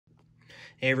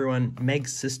Hey everyone,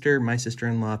 Meg's sister, my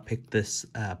sister-in-law, picked this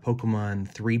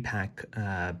Pokemon 3-pack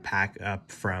pack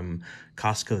up from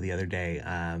Costco the other day.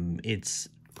 It's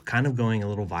kind of going a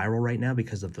little viral right now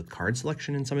because of the card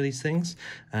selection in some of these things.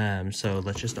 So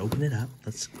let's just open it up.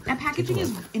 That packaging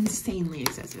is insanely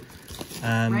excessive,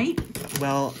 right?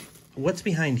 Well, what's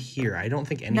behind here? I don't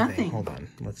think anything. Nothing. Hold on.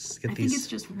 Let's get I these think it's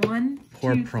just one,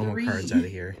 poor two, promo three. cards out of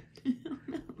here.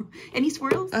 Any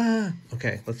swirls?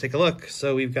 Okay, let's take a look.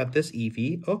 So we've got this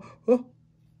Eevee. Oh,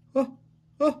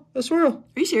 a swirl.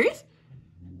 Are you serious?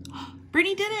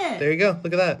 Brittany did it. There you go.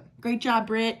 Look at that. Great job,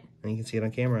 Britt. And you can see it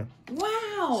on camera.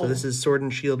 Wow. So this is Sword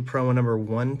and Shield promo number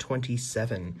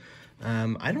 127.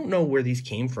 I don't know where these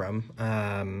came from.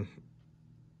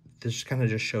 This kind of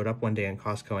just showed up one day in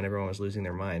Costco and everyone was losing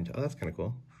their mind. Oh, that's kind of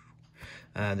cool.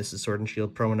 This is Sword and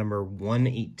Shield promo number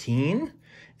 118.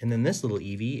 And then this little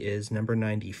Eevee is number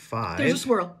 95. There's a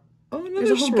swirl. Oh, another There's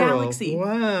a whole swirl. galaxy.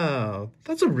 Wow.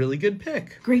 That's a really good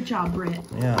pick. Great job, Britt.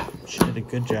 Yeah, she did a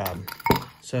good job.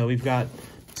 So we've got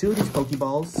 2 of these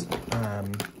Pokeballs.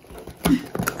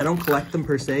 I don't collect them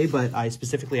per se, but I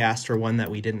specifically asked for one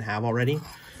that we didn't have already.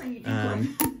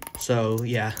 So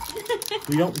yeah,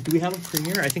 do we have a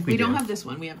premiere? I think we do. We don't have this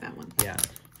one. We have that one. Yeah.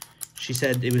 She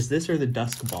said it was this or the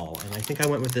Dusk Ball, and I think I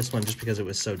went with this one just because it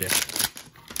was so different.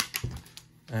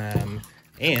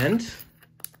 And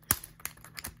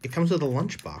it comes with a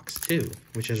lunchbox too,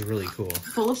 which is really cool.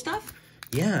 Full of stuff?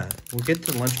 Yeah, we'll get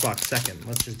to the lunchbox second.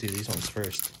 Let's just do these ones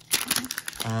first.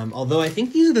 Although I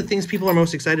think these are the things people are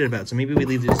most excited about, so maybe we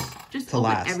leave this just to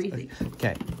last. Everything.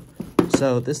 Okay.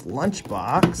 So this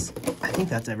lunchbox, I think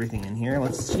that's everything in here.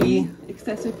 Let's see.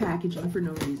 Excessive packaging for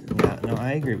no reason. Yeah, no,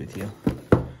 I agree with you.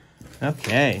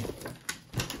 Okay.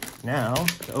 Now,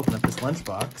 to open up this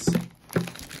lunchbox,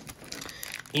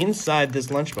 inside this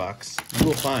lunchbox, you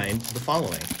will find the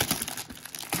following.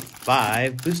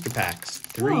 5 booster packs,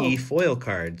 3 foil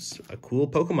cards, a cool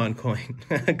Pokemon coin,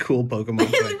 a cool Pokemon coin.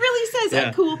 It really says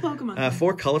a cool Pokemon coin.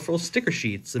 4 colorful sticker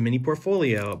sheets, a mini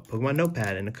portfolio, a Pokemon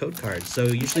notepad, and a code card. So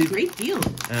usually, That's a great deal.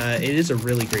 It is a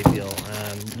really great deal.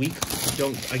 We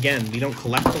don't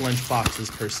collect the lunch boxes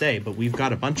per se, but we've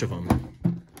got a bunch of them.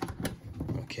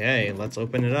 Okay, let's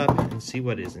open it up and see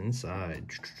what is inside.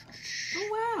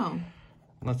 Oh, wow.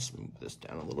 Let's move this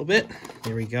down a little bit.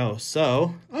 Here we go.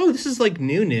 So, oh, this is like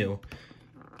new.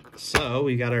 So,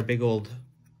 we got our big old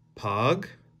Pog.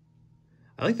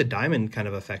 I like the diamond kind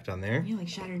of effect on there. Yeah, like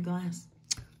shattered glass.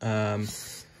 I'm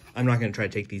not going to try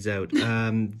to take these out.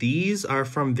 These are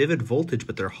from Vivid Voltage,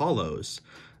 but they're hollows.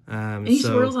 Any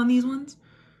swirls on these ones?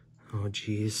 Oh,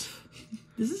 jeez.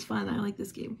 This is fun. I like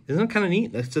this game. Isn't it kind of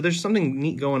neat? So there's something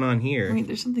neat going on here. Wait,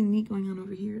 there's something neat going on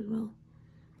over here as well.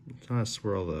 It's not a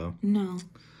swirl, though. No.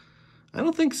 I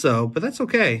don't think so, but that's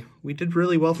okay. We did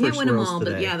really well for swirls today. Can't win them all,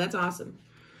 but yeah, that's awesome.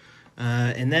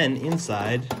 And then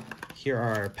inside, here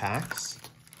are our packs.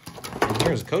 And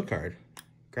here's a code card.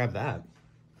 Grab that.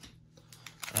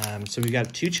 So we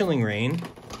got 2 Chilling Rain.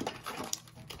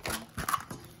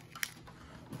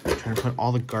 Trying to put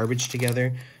all the garbage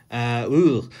together.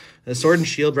 A Sword and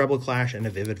Shield, Rebel Clash, and a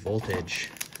Vivid Voltage.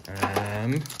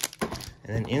 And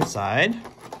then inside...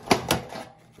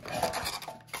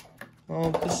 Oh,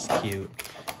 this is cute.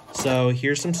 So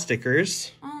here's some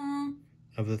stickers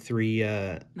of the 3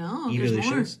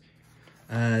 evolutions.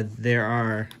 There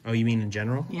are... Oh, you mean in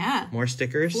general? Yeah. More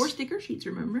stickers? 4 sticker sheets,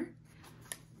 remember?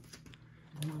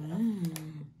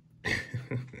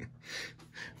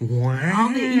 Wow. All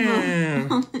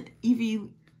the Eevee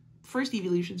first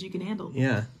evolutions you can handle.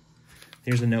 Yeah.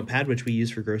 Here's a notepad, which we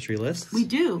use for grocery lists. We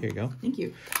do. Here you go. Thank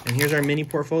you. And here's our mini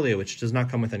portfolio, which does not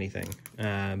come with anything.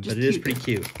 But it is pretty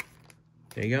cute.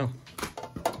 There you go.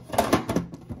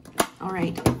 All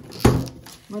right.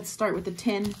 Let's start with the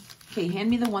 10. Okay, hand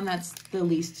me the one that's the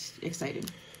least exciting.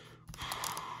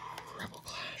 Rebel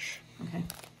Clash. Okay.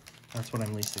 That's what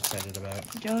I'm least excited about.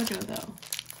 JoJo, though.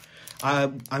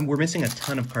 We're missing a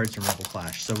ton of cards from Rebel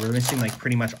Clash, so we're missing like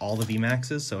pretty much all the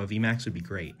VMAXs, so a VMAX would be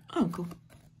great. Oh, cool.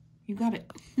 You got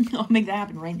it. I'll make that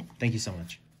happen right now. Thank you so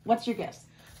much. What's your guess?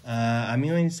 I'm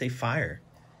going to say Fire.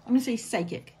 I'm going to say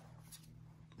Psychic.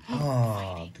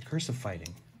 Oh, the Curse of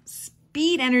Fighting.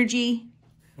 Speed Energy.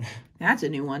 That's a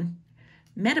new one.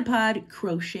 Metapod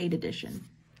Crocheted Edition.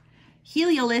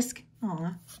 Heliolisk.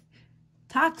 Aw.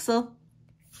 Toxel.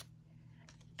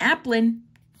 Applin.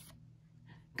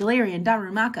 Galarian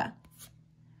Darumaka.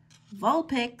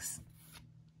 Vulpix.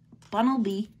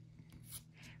 Bunnelby.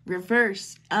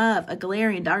 Reverse of a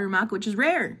Galarian Darumaka, which is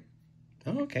rare.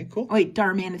 Oh, okay, cool. Oh, wait,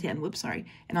 Darmanitan. Whoops, sorry.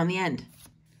 And on the end,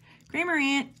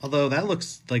 Cramorant. Although that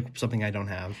looks like something I don't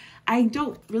have. I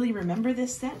don't really remember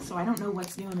this set, so I don't know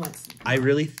what's new and what's... I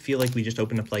really feel like we just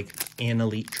opened up like an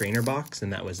Elite Trainer box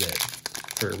and that was it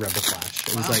for Rebel Clash.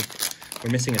 It was like,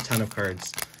 we're missing a ton of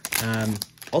cards.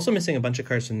 Also missing a bunch of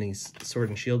cards from these Sword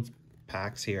and Shield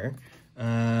packs here.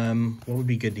 What would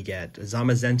be good to get?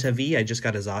 Zamazenta V. I just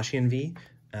got a Zacian V.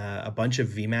 A bunch of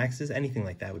VMAXs. Anything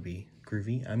like that would be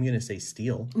groovy. I'm going to say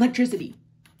Steel. Electricity.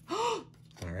 All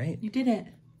right. You did it.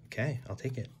 Okay, I'll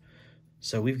take it.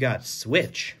 So we've got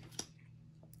Switch,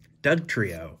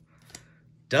 Dugtrio,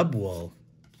 Dubwool,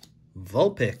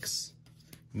 Vulpix,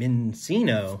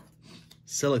 Mincino,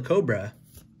 Silicobra,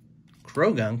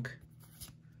 Krogunk,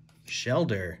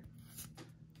 Shelder,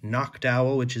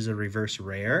 Noctowl, which is a reverse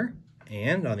rare,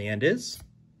 and on the end is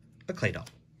a Claydol.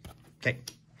 Okay,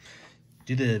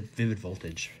 do the Vivid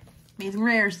Voltage. Amazing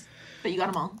rares, but you got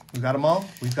them all. We've got them all.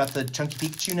 We've got the Chunky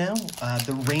Pikachu now.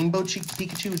 The Rainbow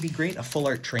Pikachu would be great, a full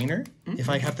art trainer. If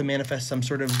I have to manifest some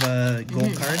sort of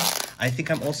gold card. I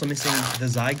think I'm also missing the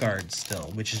Zygarde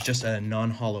still, which is just a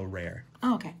non-holo rare.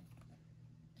 Oh, okay.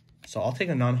 So I'll take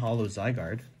a non-holo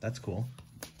Zygarde. That's cool.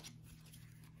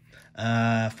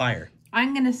 Fire.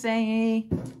 I'm going to say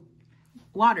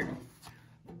water.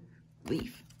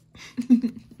 Leaf.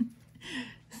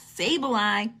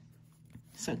 Sableye.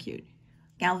 So cute.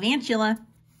 Galvantula.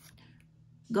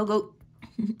 Go-Go.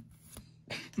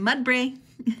 Mudbray.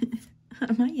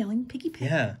 Am I yelling? Piggy Pig.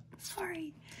 Yeah.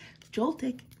 Sorry.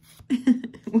 Joltik.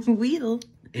 Weedle.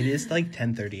 It is like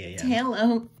 10:30 a.m.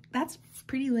 Hello. That's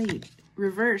pretty late.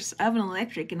 Reverse of an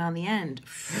electric and on the end.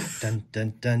 Dun,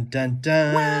 dun, dun, dun,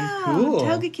 dun. Wow. Cool.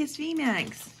 Togekiss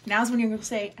VMAX. Now's when you're going to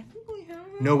say, I think we have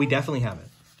it. No, we definitely have it.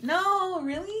 No,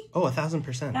 really? Oh,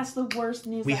 1000%. That's the worst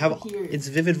news We I have could hear. it's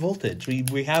Vivid Voltage.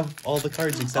 We have all the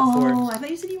cards except Oh, for I thought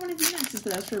you said you wanted VMAXs,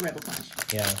 but that was for Rebel Clash.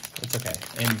 yeah, it's okay.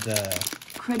 And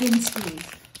Credence.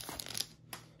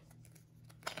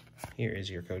 here is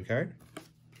your code card.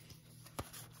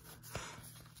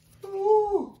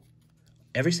 Ooh.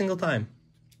 Every single time.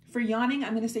 For yawning,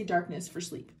 I'm going to say darkness for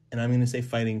sleep. And I'm going to say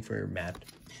fighting for Matt.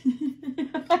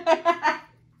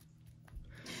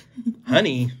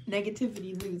 Honey.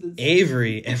 Negativity loses.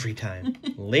 Avery every time.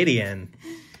 Lady N.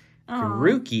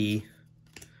 Karuki.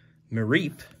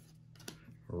 Mareep.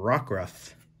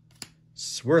 Rockruff.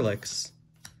 Swirlix.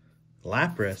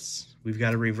 Lapras. We've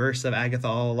got a reverse of Agatha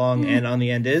all along, and on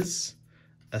the end is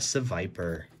a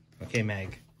Seviper. Okay,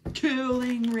 Meg.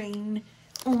 Killing Rain.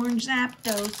 Orange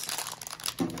Zapdos.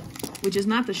 Which is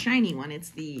not the shiny one, it's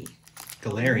the...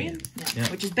 Galarian. Yeah.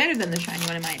 Which is better than the shiny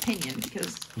one in my opinion,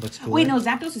 because... Looks cool. Wait, no,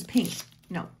 Zapdos is pink.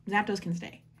 No, Zapdos can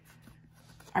stay.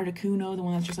 Articuno, the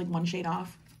one that's just like one shade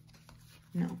off.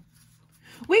 No.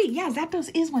 Wait, yeah,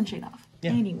 Zapdos is one shade off.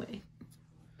 Yeah. Anyway.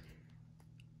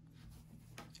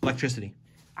 Electricity.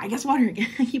 I guess water again.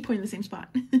 I keep pointing the same spot.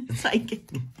 It's like...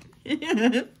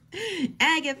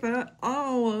 Agatha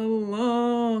all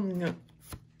along.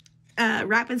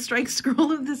 Rapid Strike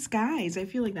Scroll of the Skies. I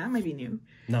feel like that might be new.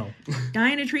 No.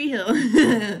 Dynatree Hill.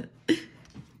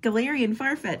 Galarian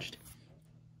Farfetch'd.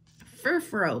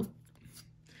 Furfurrow.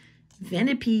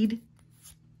 Venipede.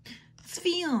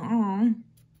 Spheal.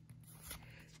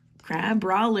 Crab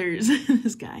Brawlers.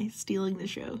 This guy stealing the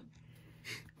show.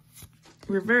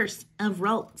 Reverse of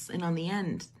Ralts, and on the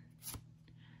end,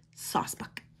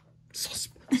 Saucebuck.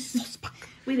 Saucebuck.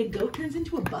 Wait, a goat turns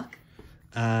into a buck?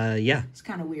 Yeah. It's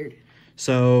kind of weird.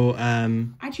 So,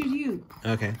 I choose you.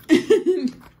 okay.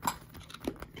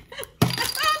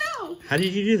 Oh, no. How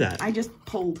did you do that? I just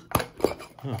pulled.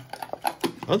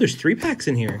 Oh, there's 3 packs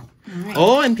in here. All right.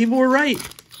 Oh, and people were right.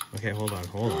 Okay, hold on.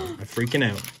 I'm freaking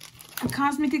out. A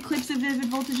Cosmic Eclipse of Vivid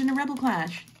Voltage and a Rebel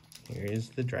Clash. Here is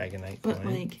the Dragonite But,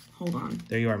 coin. like, hold on.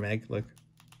 There you are, Meg. Look.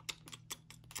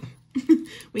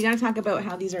 We gotta talk about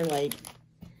how these are, like,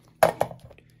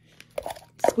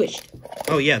 squished.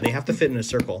 Oh, yeah, they have to fit in a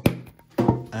circle.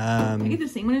 I get the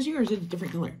same one as you, or is it a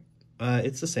different color?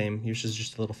 It's the same. Yours is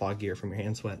just a little foggier from your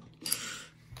hand sweat.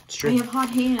 It's I true. have hot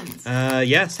hands.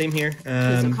 Yeah, same here.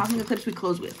 Okay, so Cosmic Eclipse we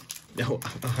close with. Oh,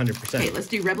 100%. Okay, let's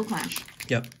do Rebel Clash.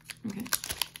 Yep. Okay.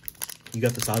 You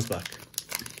got the Sawsbuck.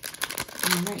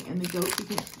 All right, and the goat we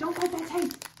can... Don't cut that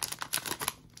tape!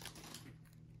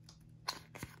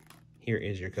 Here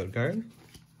is your code card.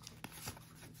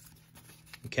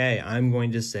 Okay, I'm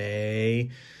going to say...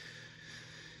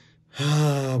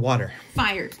 water.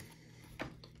 Fire.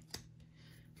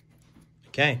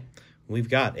 Okay, we've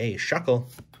got a Shuckle,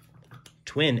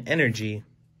 Twin Energy,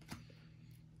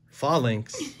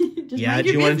 Phalanx. Yeah, mind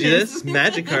do your you want to do business. this?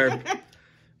 Magikarp,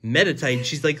 Meditite.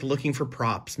 She's like looking for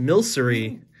props.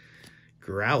 Milcery,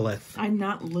 Growlithe. I'm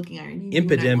not looking at any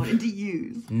Impidimp. I wanted to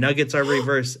use. Nuggets are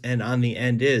reverse, and on the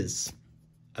end is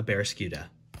a Barraskewda.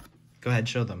 Go ahead,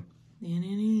 show them.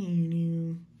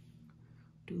 You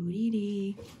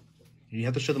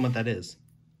have to show them what that is.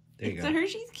 There you It's go. a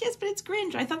Hershey's Kiss, but it's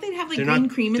Grinch. I thought they'd have like They're green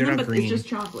not- cream in they're them, not but green. it's just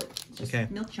chocolate. It's just Okay.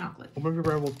 milk chocolate.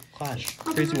 Will clash.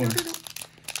 Crazy Woman.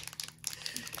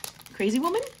 Crazy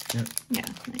Woman? Yeah. Yeah,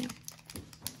 I am.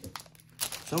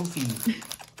 Sophie.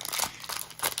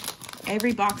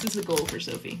 Every box is a goal for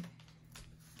Sophie.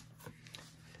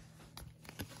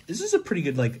 This is a pretty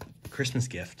good, like, Christmas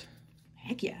gift.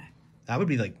 Heck yeah. That would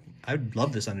be, like, I would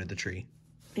love this under the tree.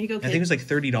 There you go, I kid. think it was, like,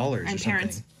 $30 or And something.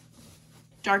 parents.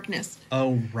 Darkness.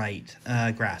 Oh, right.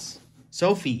 Grass.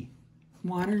 Sophie.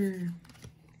 Water.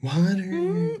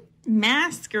 Masquerain.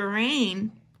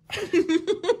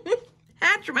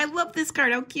 Hatcham, I love this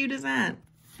card. How cute is that?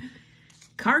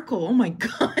 Carkle. Oh my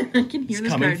god. I can hear It's this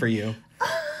coming card. for you.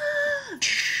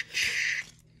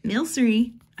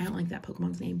 Milcery. I don't like that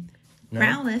Pokemon's name. No?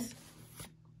 Growlithe.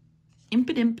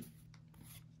 Impidimp.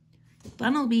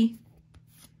 Bunnelby.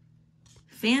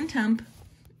 Phantump.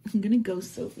 I'm gonna go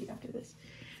Sophie after this.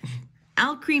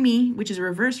 Alcremie, which is a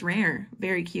reverse rare.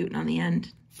 Very cute and on the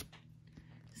end.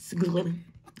 Sigilyph.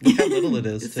 Look how little it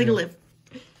is, too. Sigilyph.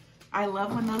 I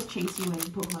love when those chase you in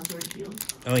Pokemon Sword and Shield.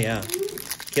 Oh, yeah.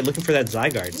 Okay, looking for that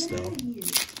Zygarde still.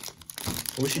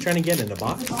 What was she trying to get in a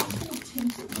box?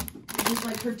 It was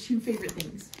like her two favorite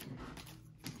things.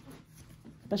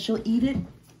 But she'll eat it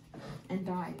and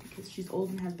die because she's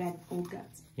old and has bad old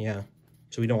guts. Yeah.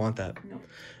 So we don't want that. No.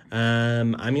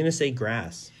 I'm going to say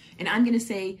grass. And I'm going to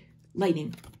say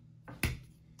lightning.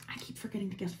 I keep forgetting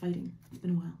to guess fighting. It's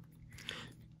been a while.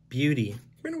 Beauty.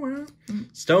 Been a while.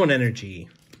 Stone Energy.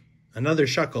 Another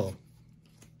Shuckle.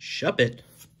 Shuppet.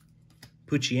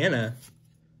 Poochyena.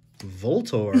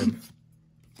 Voltorb.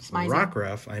 Smizer.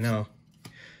 Rockruff. I know.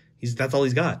 That's all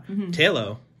he's got.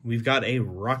 Tailo. We've got a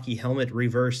Rocky Helmet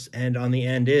reverse, and on the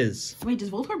end is... Wait, does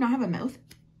Voltorb not have a mouth?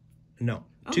 No.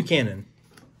 Oh. Toucannon.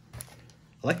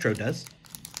 Electro does.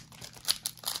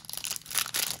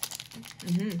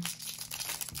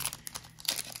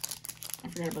 I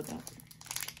forgot about that.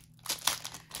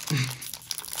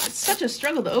 It's such a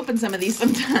struggle to open some of these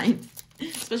sometimes.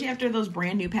 Especially after those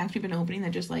brand new packs we've been opening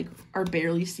that just like are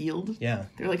barely sealed. Yeah.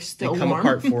 They're like still They come warm.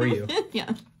 apart for you.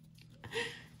 Yeah.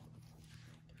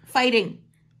 Fighting.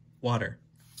 Water.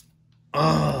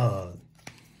 Oh.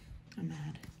 I'm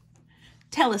mad.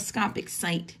 Telescopic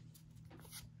sight.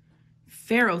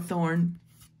 Ferrothorn.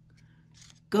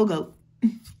 Go-Go.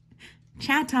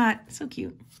 Chatot. So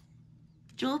cute.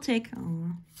 Joltik.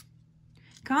 Aw.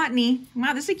 Cottony.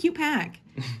 Wow, this is a cute pack.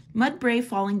 Mudbray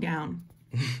falling down.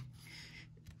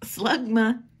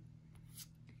 Slugma.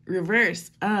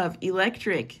 Reverse of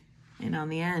Electric. And on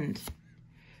the end,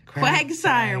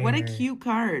 Quagsire. What a cute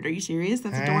card. Are you serious?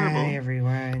 That's adorable. Hi,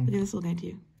 everyone. Look at this little guy,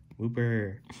 too.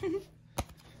 Whooper.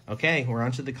 Okay, we're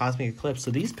on to the Cosmic Eclipse.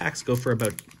 So these packs go for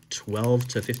about $12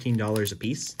 to $15 a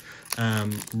piece.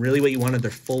 Really what you want are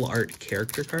their full art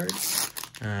character cards.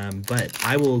 But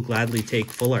I will gladly take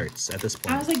full arts at this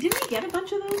point. I was like, didn't we get a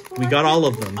bunch of those? We got all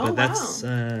of them, Oh, but that's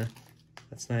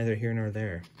neither here nor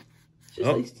there. It's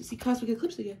just nice to see Cosmic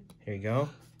Eclipse again. Here you go.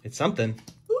 It's something.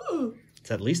 Ooh. It's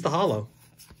at least the hollow.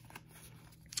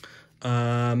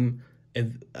 How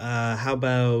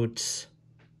about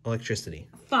electricity?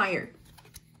 Fire.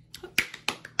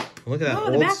 Look at that Oh,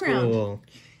 the old background. school.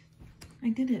 I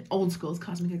did it. Old school's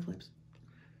Cosmic Eclipse.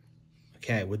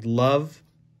 Okay, would love.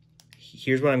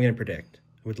 Here's what I'm going to predict.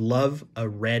 I would love a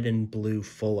red and blue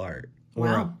full art,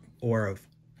 Wow. or a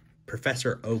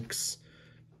Professor Oak's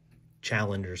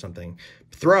challenge or something.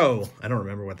 Throw. I don't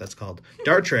remember what that's called.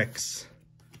 Dartrix,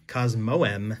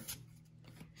 Cosmoem,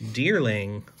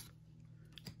 Deerling,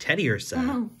 Teddiursa,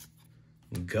 Oh.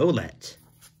 Golett,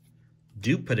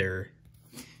 Dupiter,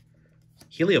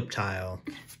 Helioptile.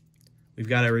 We've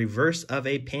got a reverse of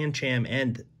a Pancham,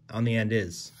 and on the end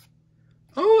is...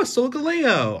 Oh, a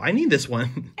Solgaleo. I need this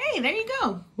one. Hey, there you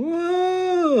go.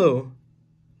 Whoa.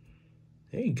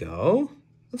 There you go.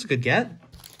 That's a good get.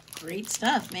 Great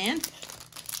stuff, man.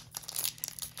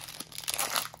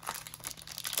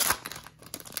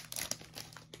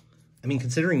 I mean,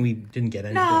 considering we didn't get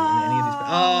anything No. in any of these...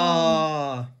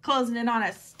 Oh. Closing it on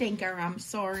a stinker. I'm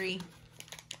sorry.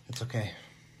 It's okay.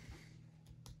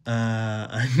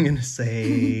 I'm going to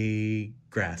say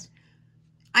grass.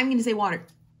 I'm going to say water.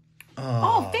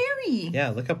 Oh, fairy. Yeah,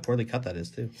 look how poorly cut that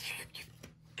is, too.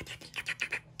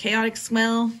 Chaotic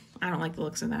Smell. I don't like the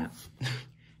looks of that.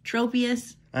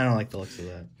 Tropius. I don't like the looks of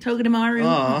that. Togedemaru.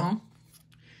 Aw. Aw.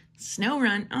 Snow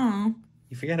Run. Oh.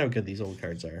 You forget how good these old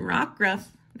cards are. Rockruff.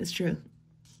 It's true.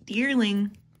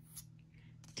 Deerling,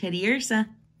 Teddy Ursa,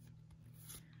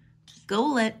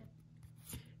 Golett,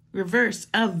 reverse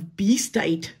of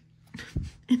Beastite,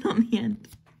 and on the end,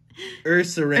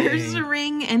 Ursaring.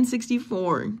 Ursaring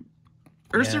N64.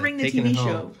 Ursaring, the taking TV it home.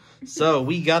 show. So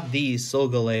we got the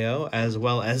Solgaleo as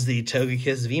well as the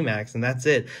Togekiss VMAX, and that's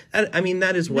it. I mean,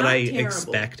 that is what Not I terrible.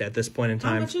 expect at this point in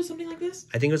How time. much is something like this?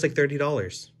 I think it was like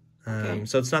 $30. Okay.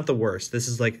 So it's not the worst. This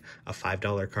is like a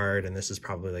 $5 card, and this is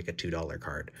probably like a $2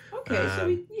 card. Okay, so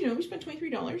we spent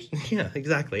 $23. Yeah,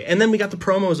 exactly. And then we got the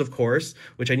promos, of course,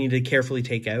 which I need to carefully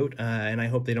take out, and I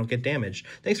hope they don't get damaged.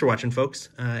 Thanks for watching, folks,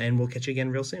 and we'll catch you again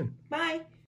real soon. Bye.